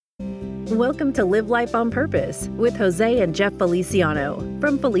Welcome to Live Life on Purpose with Jose and Jeff Feliciano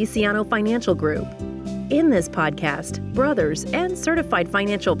from Feliciano Financial Group. In this podcast, brothers and certified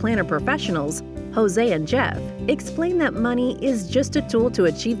financial planner professionals, Jose and Jeff, explain that money is just a tool to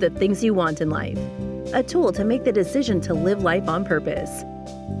achieve the things you want in life, a tool to make the decision to live life on purpose.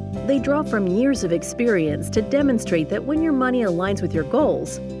 They draw from years of experience to demonstrate that when your money aligns with your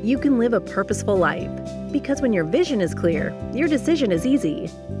goals, you can live a purposeful life. Because when your vision is clear, your decision is easy.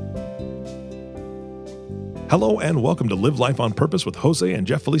 Hello and welcome to Live Life on Purpose with Jose and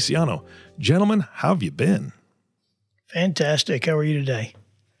Jeff Feliciano. Gentlemen, how have you been? Fantastic. How are you today?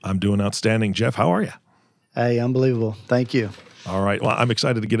 I'm doing outstanding. Jeff, how are you? Hey, unbelievable. Thank you. All right. Well, I'm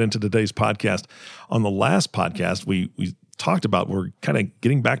excited to get into today's podcast. On the last podcast, we talked about we're kind of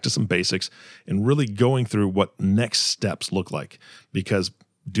getting back to some basics and really going through what next steps look like. Because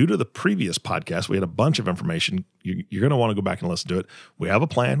due to the previous podcast, we had a bunch of information. You're going to want to go back and listen to it. We have a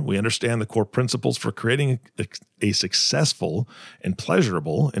plan. We understand the core principles for creating a successful and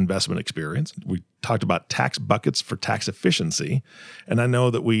pleasurable investment experience. We talked about tax buckets for tax efficiency. And I know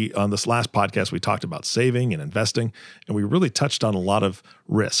that on this last podcast, we talked about saving and investing, and we really touched on a lot of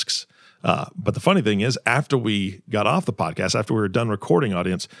risks. But the funny thing is, after we got off the podcast, after we were done recording,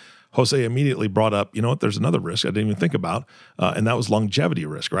 audience, Jose immediately brought up, you know what, there's another risk I didn't even think about, and that was longevity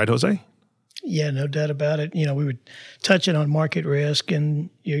risk, right, Jose? Yeah, no doubt about it. You know, we were touching on market risk, and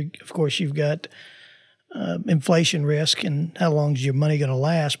of course, you've got inflation risk and how long is your money going to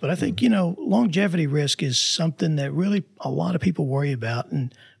last. But I think, longevity risk is something that really a lot of people worry about.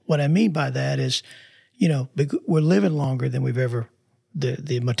 And what I mean by that is, we're living longer than we've ever.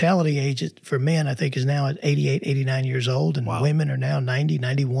 The mortality age for men, I think, is now at 88, 89 years old, and wow. Women are now 90,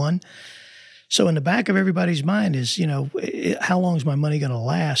 91. So in the back of everybody's mind is, how long is my money going to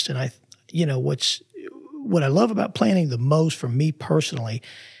last? And what I love about planning the most for me personally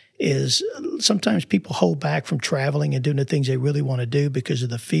is sometimes people hold back from traveling and doing the things they really want to do because of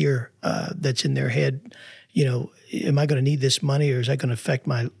the fear that's in their head. Am I going to need this money, or is that going to affect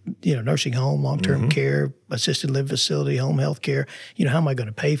my, nursing home, long-term care, assisted living facility, home health care? How am I going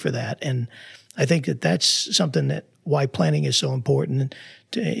to pay for that? And I think that's something why planning is so important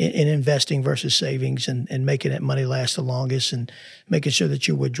in investing versus savings and making that money last the longest and making sure that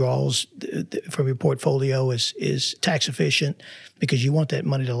your withdrawals from your portfolio is tax efficient because you want that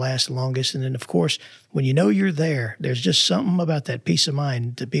money to last the longest. And then, of course, when you're there, there's just something about that peace of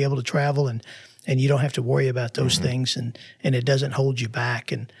mind to be able to travel and you don't have to worry about those things, and it doesn't hold you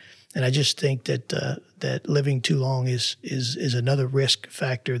back. And I just think that living too long is another risk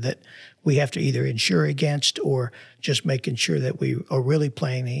factor that we have to either insure against or just making sure that we are really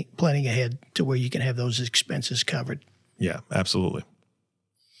planning ahead to where you can have those expenses covered. Yeah, absolutely.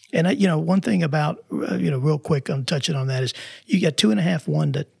 And one thing about real quick, I'm touching on that is you got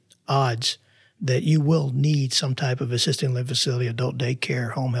 2.5 to odds that you will need some type of assisted living facility, adult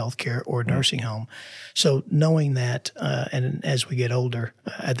daycare, home health care, or nursing home. So knowing that, and as we get older,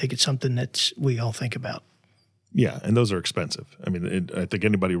 I think it's something that we all think about. Yeah, and those are expensive. I mean, I think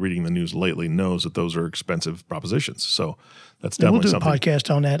anybody reading the news lately knows that those are expensive propositions. So that's definitely something. We'll do a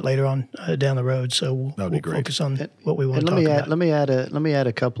podcast on that later on down the road. So we'll focus on what we want to talk about. Let me add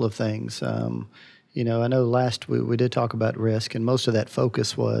a couple of things. I know last we did talk about risk, and most of that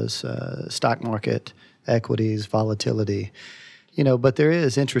focus was stock market, equities, volatility. But there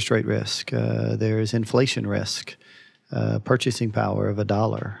is interest rate risk. There is inflation risk, purchasing power of a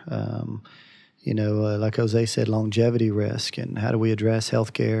dollar. Like Jose said, longevity risk, and how do we address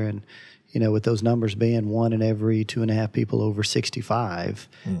healthcare? And with those numbers being 1 in every 2.5 people over 65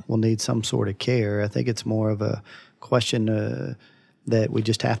 will need some sort of care. I think it's more of a question that we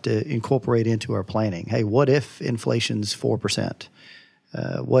just have to incorporate into our planning. Hey, what if inflation's 4%?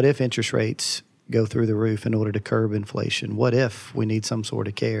 What if interest rates go through the roof in order to curb inflation? What if we need some sort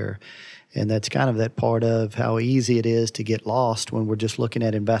of care? And that's kind of that part of how easy it is to get lost when we're just looking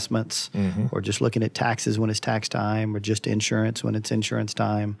at investments or just looking at taxes when it's tax time or just insurance when it's insurance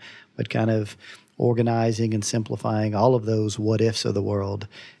time, but kind of organizing and simplifying all of those what ifs of the world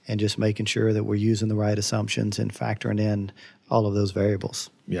and just making sure that we're using the right assumptions and factoring in all of those variables.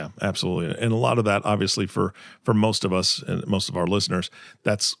 Yeah, absolutely. And a lot of that, obviously, for most of us and most of our listeners,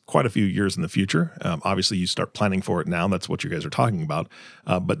 that's quite a few years in the future. Obviously, you start planning for it now. That's what you guys are talking about.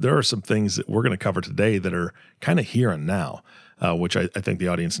 But there are some things that we're going to cover today that are kind of here and now, which I think the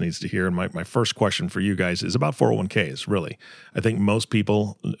audience needs to hear. And my first question for you guys is about 401ks, really. I think most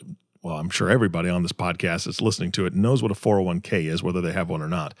people, well, I'm sure everybody on this podcast that's listening to it knows what a 401k is, whether they have one or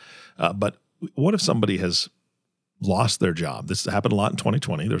not. But what if somebody has lost their job? This happened a lot in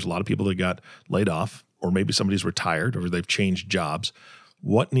 2020. There's a lot of people that got laid off, or maybe somebody's retired or they've changed jobs.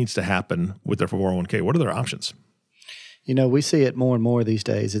 what needs to happen with their 401k? What are their options? We see it more and more these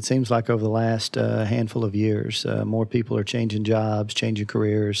days. It seems like over the last handful of years, more people are changing jobs, changing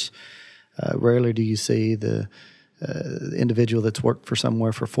careers. Rarely do you see the individual that's worked for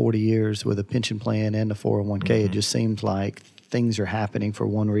somewhere for 40 years with a pension plan and a 401k. It just seems like things are happening for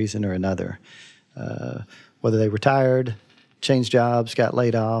one reason or another. Whether they retired, changed jobs, got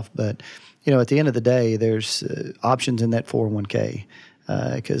laid off. But, at the end of the day, there's options in that 401k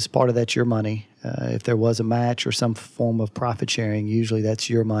because part of that's your money. If there was a match or some form of profit sharing, usually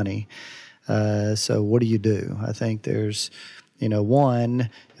that's your money. So what do you do? I think there's, one,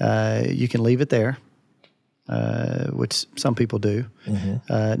 you can leave it there. Which some people do.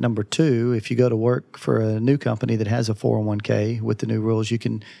 Number two, if you go to work for a new company that has a 401k with the new rules, you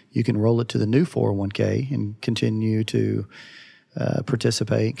can roll it to the new 401k and continue to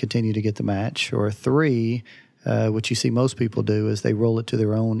participate, continue to get the match. Or three, what you see most people do is they roll it to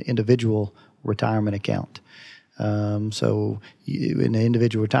their own individual retirement account. So in an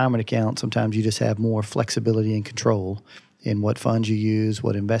individual retirement account, sometimes you just have more flexibility and control in what funds you use,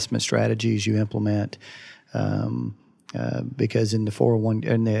 what investment strategies you implement. Because in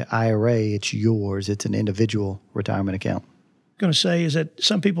the IRA, it's yours. It's an individual retirement account. Going to say is that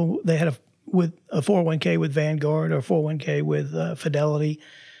some people, they had with a 401k with Vanguard or 401k with Fidelity,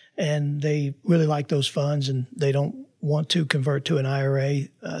 and they really like those funds, and they don't want to convert to an IRA,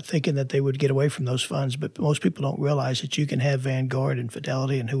 thinking that they would get away from those funds. But most people don't realize that you can have Vanguard and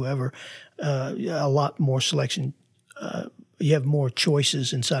Fidelity and whoever a lot more selection. You have more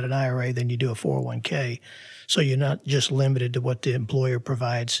choices inside an IRA than you do a 401k. So you're not just limited to what the employer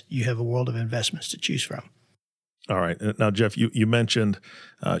provides. You have a world of investments to choose from. All right. Now, Jeff, you mentioned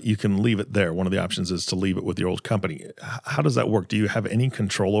you can leave it there. One of the options is to leave it with your old company. How does that work? Do you have any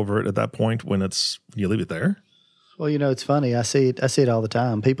control over it at that point when you leave it there? Well, it's funny. I see it all the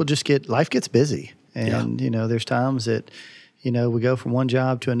time. People just life gets busy. And, there's times that, we go from one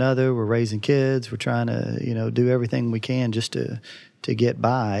job to another. We're raising kids. We're trying to, do everything we can just to get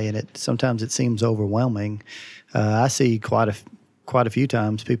by. And sometimes it seems overwhelming. I see quite a few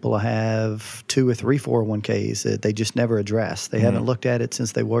times people have 2 or 3 401ks that they just never address. They haven't looked at it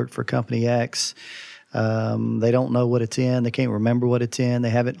since they worked for company X. They don't know what it's in. They can't remember what it's in.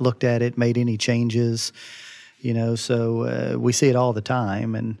 They haven't looked at it, made any changes. So we see it all the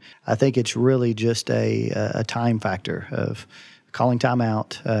time. And I think it's really just a time factor of calling time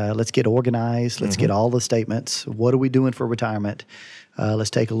out. Let's get organized. Let's get all the statements. What are we doing for retirement?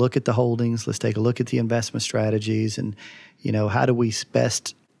 Let's take a look at the holdings. Let's take a look at the investment strategies. And, how do we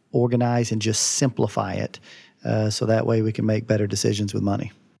best organize and just simplify it so that way we can make better decisions with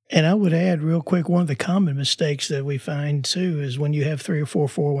money. And I would add real quick, one of the common mistakes that we find too is when you have 3 or 4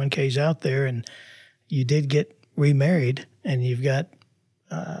 401ks out there and you did get remarried and you've got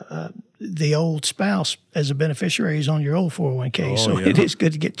the old spouse as a beneficiary is on your old 401k. So it is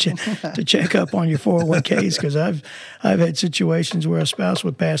good to get to check up on your 401ks because I've had situations where a spouse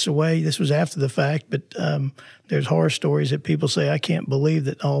would pass away. This was after the fact, but there's horror stories that people say, I can't believe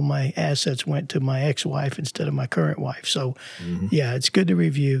that all my assets went to my ex-wife instead of my current wife. So yeah, it's good to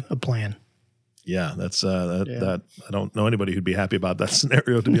review a plan. Yeah, that's that. I don't know anybody who'd be happy about that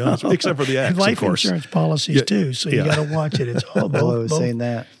scenario, to be honest, except for the ex, and life of course. Insurance policies too, so you got to watch it. It's all both. I was saying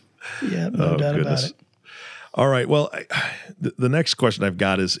that. Yeah, no doubt about it. All right. Well, the next question I've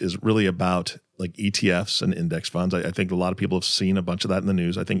got is really about like ETFs and index funds. I think a lot of people have seen a bunch of that in the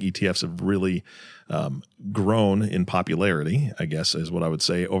news. I think ETFs have really grown in popularity, I guess is what I would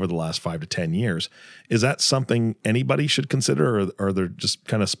say, over the last 5 to 10 years. Is that something anybody should consider, or are there just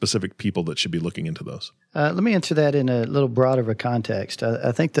kind of specific people that should be looking into those? Let me answer that in a little broader of a context.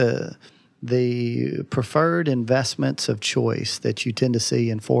 I think the preferred investments of choice that you tend to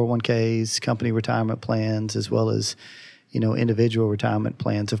see in 401ks, company retirement plans, as well as, individual retirement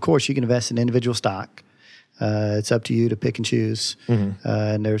plans. Of course, you can invest in individual stock. It's up to you to pick and choose.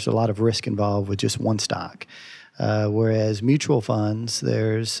 And there's a lot of risk involved with just one stock. Whereas mutual funds,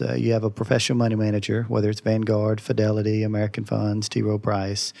 you have a professional money manager, whether it's Vanguard, Fidelity, American Funds, T. Rowe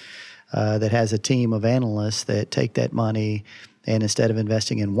Price, that has a team of analysts that take that money and instead of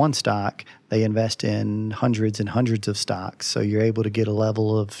investing in one stock, they invest in hundreds and hundreds of stocks. So you're able to get a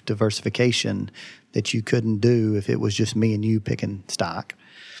level of diversification that you couldn't do if it was just me and you picking stock.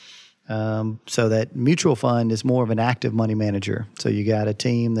 So that mutual fund is more of an active money manager. So you got a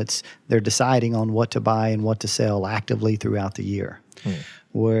team they're deciding on what to buy and what to sell actively throughout the year.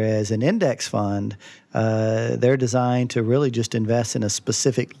 Whereas an index fund, they're designed to really just invest in a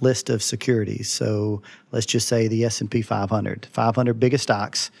specific list of securities. So let's just say the S&P 500 biggest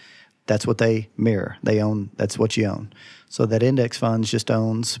stocks. That's what they mirror. They own, that's what you own. So that index funds just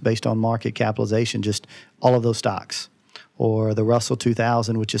owns, based on market capitalization, just all of those stocks. Or the Russell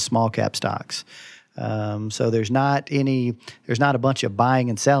 2000, which is small cap stocks. So there's not a bunch of buying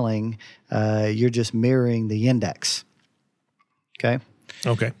and selling. You're just mirroring the index. Okay.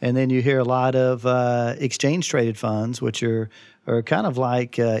 And then you hear a lot of exchange traded funds, which are kind of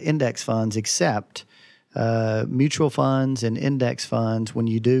like index funds, except mutual funds and index funds. When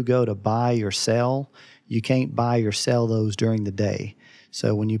you do go to buy or sell, you can't buy or sell those during the day.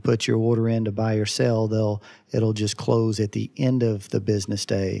 So when you put your order in to buy or sell, it'll just close at the end of the business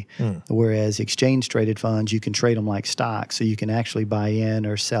day. Whereas exchange traded funds, you can trade them like stocks, so you can actually buy in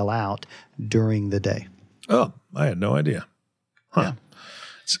or sell out during the day. Oh, I had no idea. Huh. Yeah.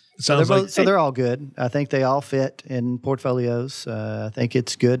 So they're all good. I think they all fit in portfolios. I think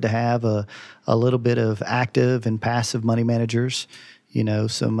it's good to have a little bit of active and passive money managers. You know,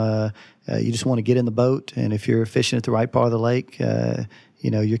 you just want to get in the boat, and if you're fishing at the right part of the lake,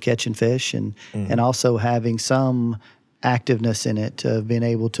 you're catching fish, and also having some activeness in it of being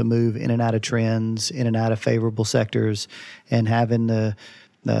able to move in and out of trends, in and out of favorable sectors, and having the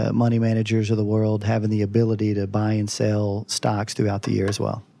money managers of the world having the ability to buy and sell stocks throughout the year as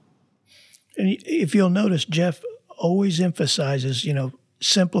well. And if you'll notice, Jeff always emphasizes,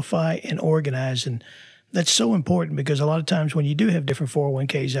 simplify and organize. And that's so important because a lot of times when you do have different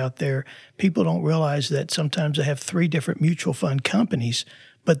 401ks out there, people don't realize that sometimes they have 3 different mutual fund companies,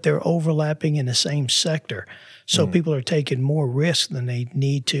 but they're overlapping in the same sector. So people are taking more risk than they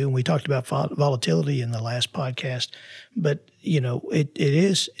need to. And we talked about volatility in the last podcast. But, it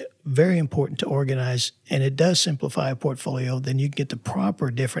is very important to organize, and it does simplify a portfolio. Then you can get the proper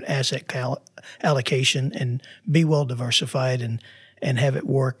different asset allocation and be well diversified and have it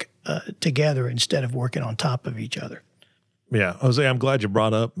work together instead of working on top of each other. Yeah. Jose, I'm glad you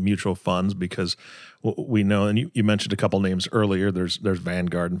brought up mutual funds because we know, and you mentioned a couple names earlier, there's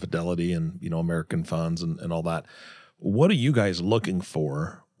Vanguard and Fidelity and, American funds and all that. What are you guys looking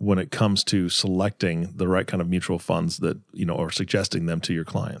for when it comes to selecting the right kind of mutual funds that, or suggesting them to your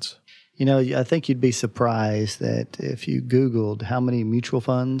clients? I think you'd be surprised that if you Googled how many mutual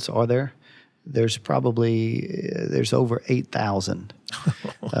funds are there, there's over 8,000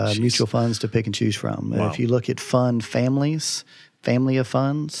 mutual funds to pick and choose from. Wow. If you look at family of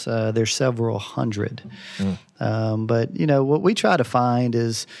funds, there's several hundred. But, what we try to find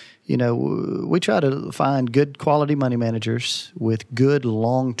is, we try to find good quality money managers with good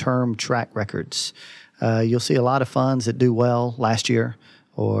long-term track records. You'll see a lot of funds that do well last year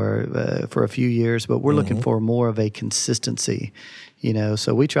or for a few years, but we're looking for more of a consistency.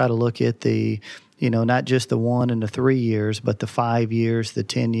 So we try to look at the, not just the 1 and the 3 years, but the 5 years, the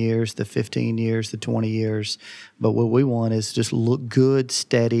 10 years, the 15 years, the 20 years. But what we want is just look good,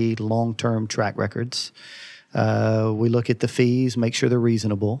 steady, long-term track records. We look at the fees, make sure they're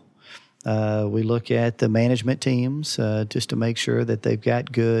reasonable. We look at the management teams just to make sure that they've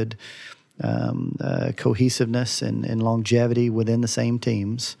got good cohesiveness and longevity within the same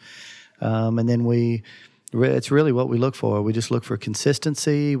teams. And then it's really what we look for. We just look for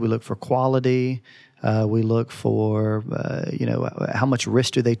consistency. We look for quality. We look for, how much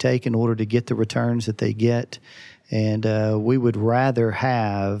risk do they take in order to get the returns that they get. And we would rather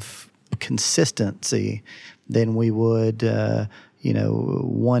have consistency than we would,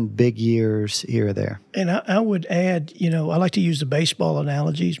 one big years here or there. And I would add, I like to use the baseball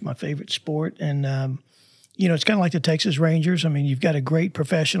analogy. It's my favorite sport. And, it's kind of like the Texas Rangers. I mean, you've got a great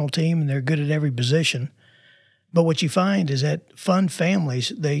professional team and they're good at every position. But what you find is that fund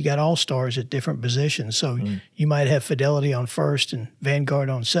families, they got all-stars at different positions. So you might have Fidelity on first and Vanguard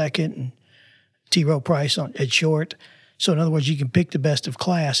on second and T. Rowe Price at short. So in other words, you can pick the best of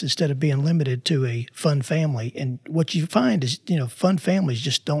class instead of being limited to a fund family. And what you find is, fund families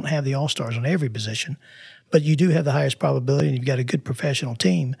just don't have the all-stars on every position. But you do have the highest probability and you've got a good professional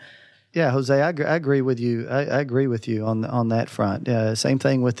team. Yeah, Jose, I agree with you. I agree with you on that front. Same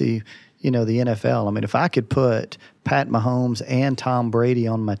thing with the NFL. I mean, if I could put Pat Mahomes and Tom Brady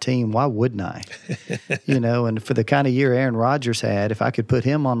on my team, why wouldn't I? And for the kind of year Aaron Rodgers had, if I could put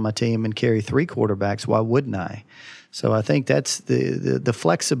him on my team and carry 3 quarterbacks, why wouldn't I? So I think that's the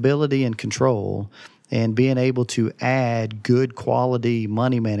flexibility and control and being able to add good quality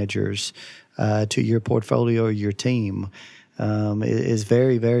money managers to your portfolio or your team is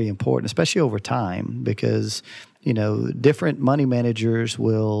very, very important, especially over time, because, different money managers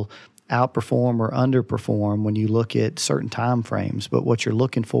will outperform or underperform when you look at certain time frames. But what you're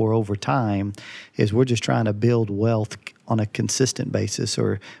looking for over time is we're just trying to build wealth on a consistent basis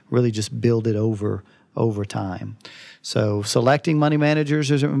or really just build it over over time. So selecting money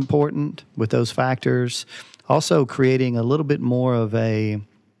managers is important with those factors. Also creating a little bit more of a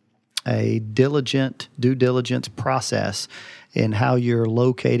diligent due diligence process in how you're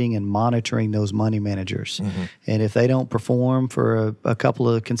locating and monitoring those money managers. And if they don't perform for a couple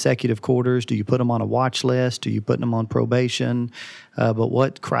of consecutive quarters, do you put them on a watch list? Do you put them on probation? But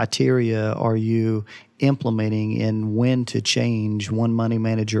what criteria are you implementing in when to change one money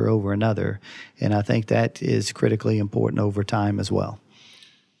manager over another? And I think that is critically important over time as well.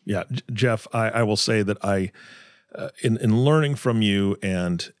 Yeah, Jeff, I will say that in learning from you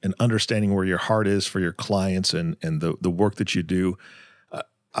and understanding where your heart is for your clients and the work that you do,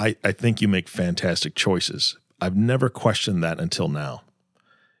 I think you make fantastic choices. I've never questioned that until now.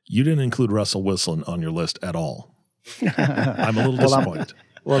 You didn't include Russell Wilson on your list at all. I'm a little disappointed.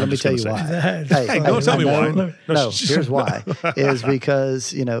 Well, let me tell you why. Hey, don't tell me why. No, here's why. Is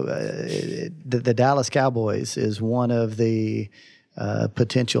because, the Dallas Cowboys is one of the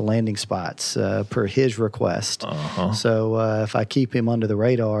potential landing spots per his request. So if I keep him under the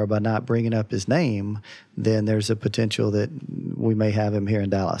radar by not bringing up his name, then there's a potential that we may have him here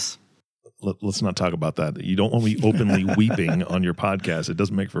in Dallas. Let's not talk about that. You don't want me openly weeping on your podcast. It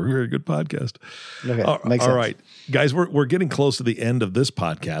doesn't make for a very good podcast. Okay, makes sense. All right, guys, we're getting close to the end of this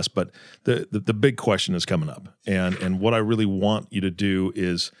podcast, but the big question is coming up, and what I really want you to do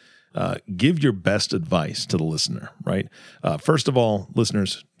is give your best advice to the listener, right? First of all,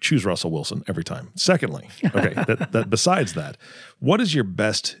 listeners, choose Russell Wilson every time. Secondly, okay, that besides that, what is your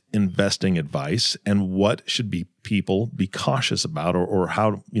best investing advice, and what should people be cautious about, or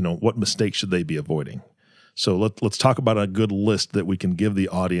how, what mistakes should they be avoiding? So let's talk about a good list that we can give the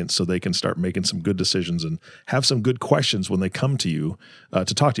audience so they can start making some good decisions and have some good questions when they come to you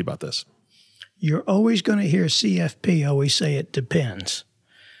to talk to you about this. You're always going to hear CFP always say it depends.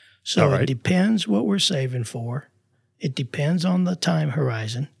 So It depends what we're saving for. It depends on the time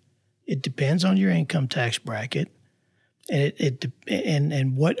horizon. It depends on your income tax bracket.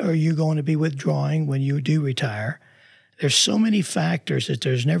 And what are you going to be withdrawing when you do retire? There's so many factors that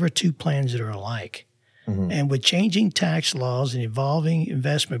there's never two plans that are alike. And with changing tax laws and evolving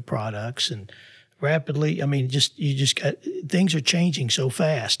investment products and rapidly, you just got, things are changing so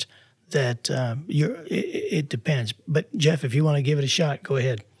fast that it depends. But Jeff, if you want to give it a shot, go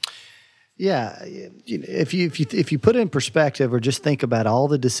ahead. Yeah, if you put it in perspective or just think about all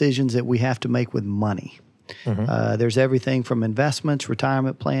the decisions that we have to make with money, there's everything from investments,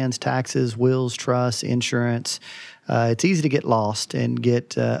 retirement plans, taxes, wills, trusts, insurance. It's easy to get lost and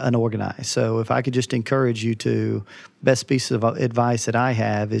get unorganized. So if I could just encourage you to, best piece of advice that I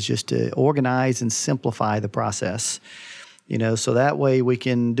have is just to organize and simplify the process. So that way we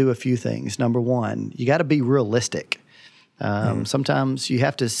can do a few things. Number one, you got to be realistic. Sometimes you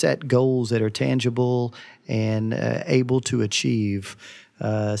have to set goals that are tangible and able to achieve.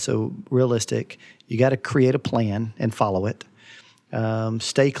 So realistic. You got to create a plan and follow it.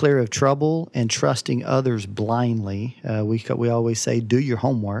 Stay clear of trouble and trusting others blindly. We always say, do your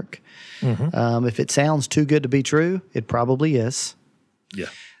homework. If it sounds too good to be true, it probably is. Yeah.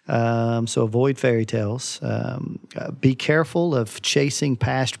 So avoid fairy tales. Be careful of chasing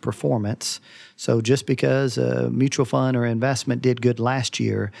past performance. So just because a mutual fund or investment did good last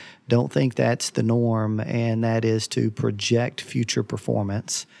year, don't think that's the norm, and that is to project future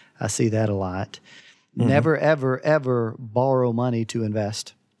performance. I see that a lot. Never, ever, ever borrow money to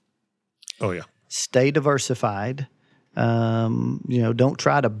invest. Oh, yeah. Stay diversified. Don't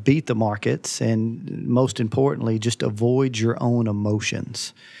try to beat the markets, and most importantly, just avoid your own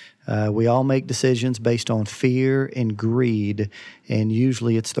emotions. We all make decisions based on fear and greed, and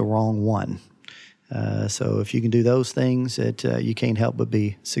usually it's the wrong one. So if you can do those things, you can't help but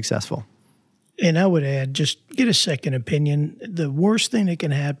be successful. And I would add, just get a second opinion. The worst thing that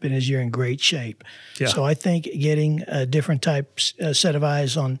can happen is you're in great shape. Yeah. So I think getting a different set of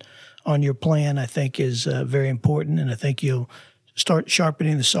eyes on your plan, I think, is very important. And I think you'll start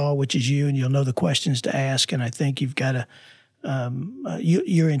sharpening the saw, which is you, and you'll know the questions to ask. And I think you've got to,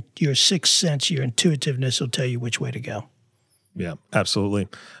 your sixth sense, your intuitiveness will tell you which way to go. Yeah, absolutely.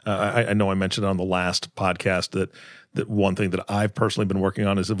 I know I mentioned on the last podcast that one thing that I've personally been working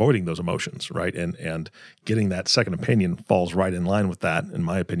on is avoiding those emotions, right? And getting that second opinion falls right in line with that, in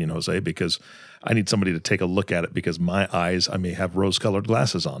my opinion, Jose, because I need somebody to take a look at it because my eyes, I may have rose-colored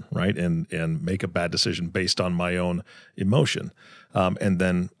glasses on, right? And make a bad decision based on my own emotion. And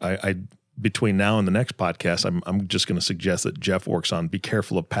then I between now and the next podcast, I'm just going to suggest that Jeff works on be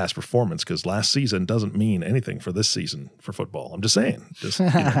careful of past performance, because last season doesn't mean anything for this season for football. I'm just saying,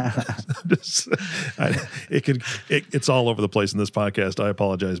 it's all over the place in this podcast. I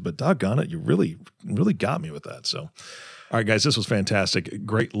apologize, but doggone it, you really got me with that. So, all right, guys, this was fantastic.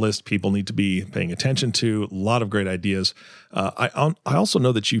 Great list people need to be paying attention to. A lot of great ideas. I also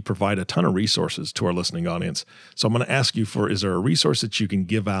know that you provide a ton of resources to our listening audience. So I'm going to ask you is there a resource that you can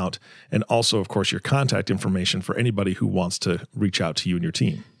give out? And also, of course, your contact information for anybody who wants to reach out to you and your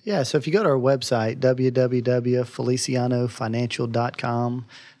team. Yeah, so if you go to our website, www.felicianofinancial.com,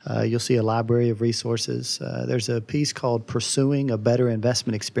 you'll see a library of resources. There's a piece called Pursuing a Better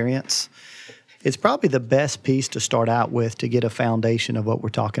Investment Experience. It's probably the best piece to start out with to get a foundation of what we're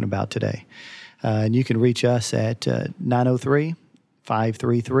talking about today. And you can reach us at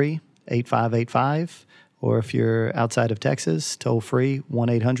 903-533-8585, or if you're outside of Texas, toll free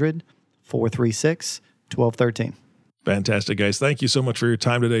 1-800-436-1213. Fantastic, guys. Thank you so much for your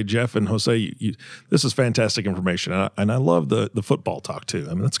time today, Jeff and Jose. This is fantastic information. And I love the football talk, too.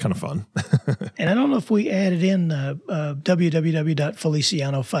 I mean, that's kind of fun. And I don't know if we added in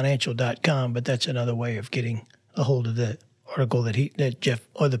www.felicianofinancial.com, but that's another way of getting a hold of the article that Jeff,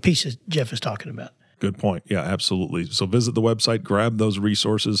 or the pieces Jeff is talking about. Good point. Yeah, absolutely. So visit the website, grab those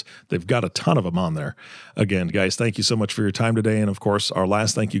resources. They've got a ton of them on there. Again, guys, thank you so much for your time today. And of course, our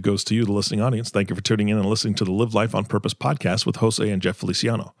last thank you goes to you, the listening audience. Thank you for tuning in and listening to the Live Life on Purpose podcast with Jose and Jeff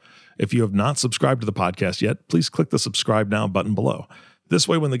Feliciano. If you have not subscribed to the podcast yet, please click the subscribe now button below. This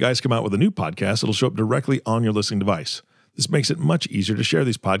way, when the guys come out with a new podcast, it'll show up directly on your listening device. This makes it much easier to share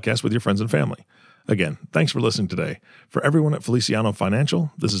these podcasts with your friends and family. Again, thanks for listening today. For everyone at Feliciano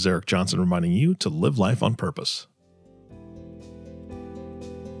Financial, this is Eric Johnson reminding you to live life on purpose.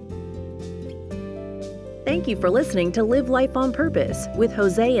 Thank you for listening to Live Life on Purpose with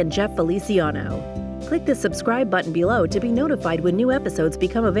Jose and Jeff Feliciano. Click the subscribe button below to be notified when new episodes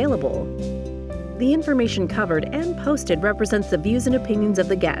become available. The information covered and posted represents the views and opinions of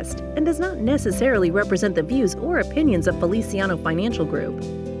the guest and does not necessarily represent the views or opinions of Feliciano Financial Group.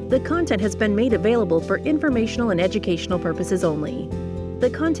 The content has been made available for informational and educational purposes only. The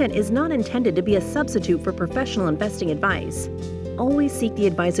content is not intended to be a substitute for professional investing advice. Always seek the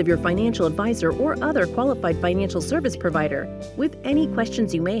advice of your financial advisor or other qualified financial service provider with any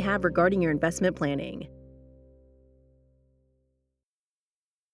questions you may have regarding your investment planning.